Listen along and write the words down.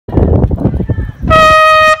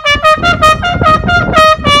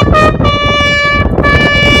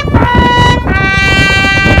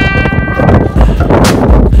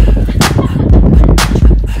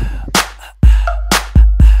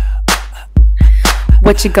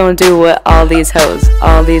What you gonna do with all these hoes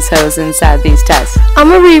inside these tests?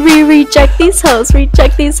 I'ma reject these hoes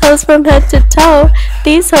from head to toe.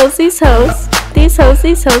 These hoes, these hoes, these hoes,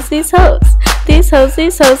 these hoes, these hoes, these hoes,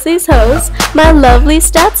 these hoes, these hoes, my lovely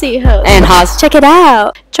statsy hoes. And Haas, Check it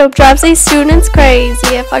out. Trope drives these students crazy.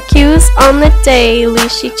 FRQs on the daily.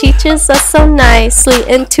 She teaches us so nicely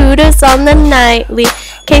and tutors on the nightly.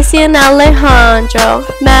 Casey and Alejandro,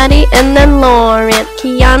 Maddie and then Lauren.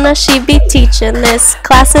 Kiana, she be teaching this.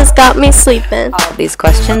 Class has got me sleeping. all these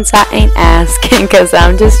questions I ain't asking, cause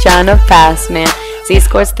I'm just trying to pass, man. Z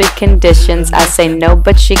scores 3 conditions, I say no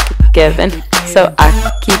but she given, so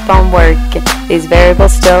I keep on working, these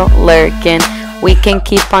variables still lurking. We can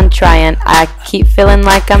keep on trying, I keep feeling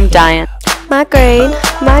like I'm dying. My grade,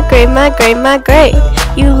 my grade, my grade, my grade.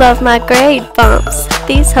 You love my grade bumps.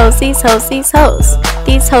 These hoes, these hoes, these hoes,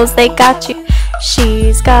 these hoes, they got you.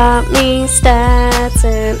 She's got me stats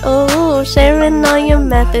and oh, sharing all your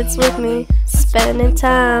methods with me, spending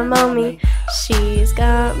time on me. She's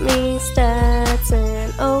got me stats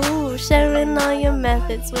and oh, sharing all your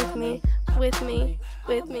methods with me, with me,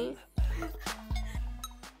 with me.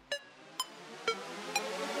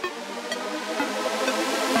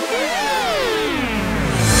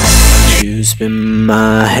 You spin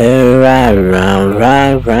my head right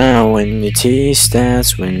round when you teach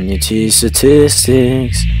stats, when you teach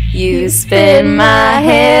statistics. You spin my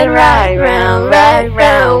head right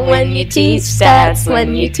round when you teach stats,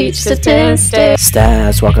 when you teach statistics.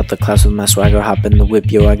 Stats, walk up the class with my swagger, hop in the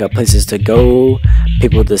whip, yo, I got places to go.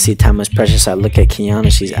 People to see, time is precious, I look at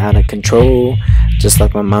Kiana, she's out of control. Just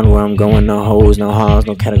like my mind where I'm going, no hoes, no haws,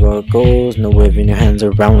 no categoricals, no waving your hands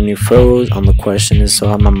around when you froze. On the question is so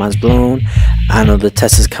how my mind's blown. I know the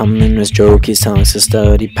test is coming, Miss Joe keeps telling us to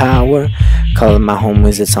study power. Calling my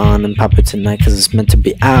homies, it's on and pop it tonight cause it's meant to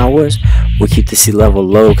be ours. We keep the sea level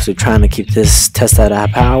low cause we're trying to keep this test at our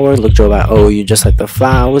power. Look Joe, I owe you just like the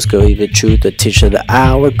flowers. Go, you the truth, the teacher, the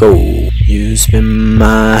hour, go. You spin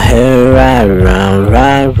my hair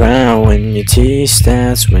right round when you teach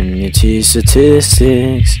stats, when you teach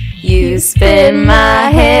statistics. You spin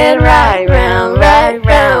my head right round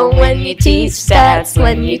when you teach stats,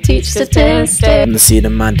 when you teach statistics. In the seat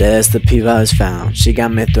of my desk, the P-Vibe is found. She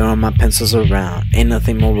got me throwing my pencils around. Ain't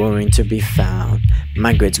nothing more boring to be found.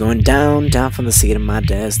 My grades going down from the seat of my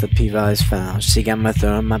desk, the P-Vibe is found. She got me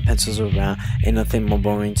throwing my pencils around. Ain't nothing more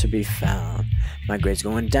boring to be found. My grades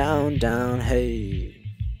going down, hey.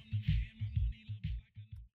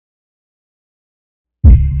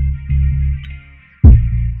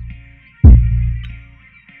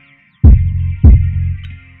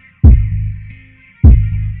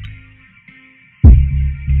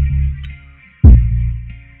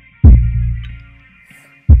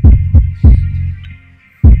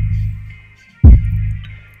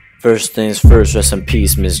 First things first, rest in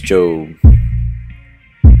peace, Miss Job.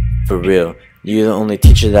 For real, you're the only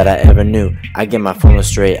teacher that I ever knew. I get my formula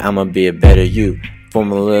straight, I'ma be a better you.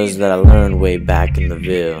 Formulas that I learned way back in the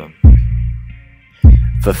Ville.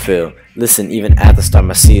 Fulfill. Listen, even at the start,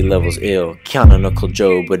 my C level's ill. Kiana and Uncle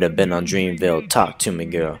Joe would have been on Dreamville. Talk to me,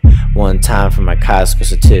 girl. One time for my chi-square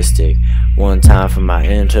statistic. One time for my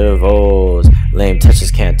intervals. Lame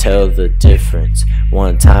touches can't tell the difference.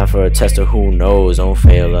 One time for a tester who knows. Don't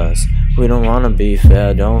fail us. We don't wanna be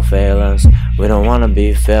fair, don't fail us. We don't wanna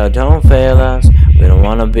be fair, don't fail us. We don't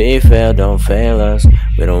wanna be fair, don't fail us.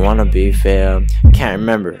 We don't wanna be fair. Can't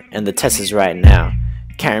remember, and the test is right now.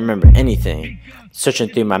 Can't remember anything. Searching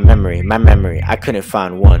through my memory, I couldn't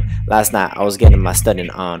find one. Last night I was getting my studying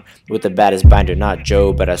on with the baddest binder, not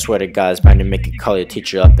Joe, but I swear to God, this binder make you call your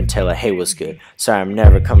teacher up and tell her, hey, what's good? Sorry, I'm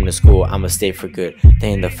never coming to school, I'ma stay for good. They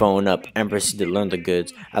hang the phone up and proceed to learn the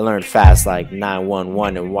goods. I learned fast like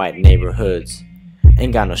 911 in white neighborhoods.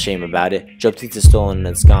 Ain't got no shame about it. Job thinks it's stolen and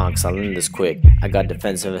it's gone cause I learned this quick. I got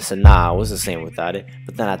defensive and said nah, I was the same without it.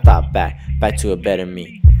 But then I thought back to a better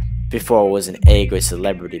me. Before I was an A-grade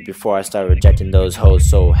celebrity, before I started rejecting those hoes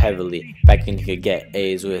so heavily. Back when you could get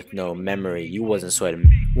A's with no memory, you wasn't sweating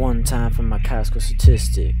me. One time for my chi-square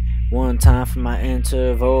statistic, one time for my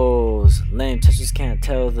intervals. Lame testers can't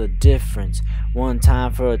tell the difference. One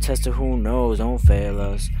time for a tester who knows. Don't fail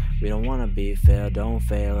us. We don't wanna be fair, don't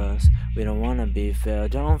fail us. We don't wanna be fair,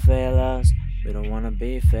 don't fail us. We don't wanna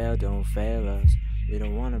be fair, don't fail us. We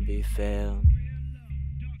don't wanna be fair.